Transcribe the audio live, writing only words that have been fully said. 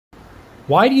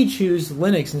Why do you choose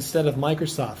Linux instead of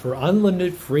Microsoft for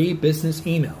unlimited free business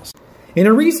emails? In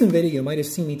a recent video, you might have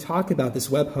seen me talk about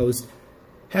this web host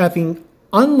having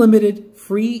unlimited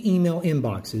free email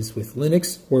inboxes with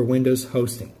Linux or Windows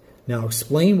hosting. Now, I'll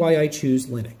explain why I choose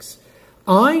Linux.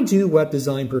 I do web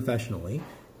design professionally,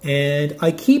 and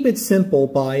I keep it simple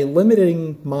by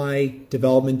limiting my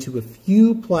development to a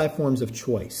few platforms of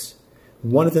choice.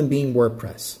 One of them being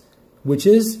WordPress, which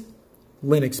is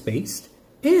Linux-based,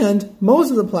 and most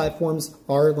of the platforms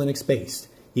are Linux-based.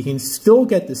 You can still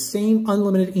get the same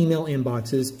unlimited email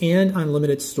inboxes and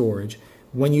unlimited storage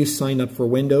when you sign up for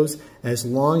Windows, as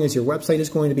long as your website is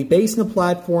going to be based on a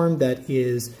platform that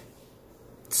is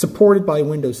supported by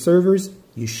Windows servers.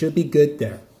 You should be good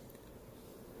there.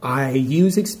 I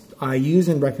use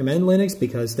and recommend Linux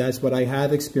because that's what I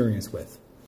have experience with.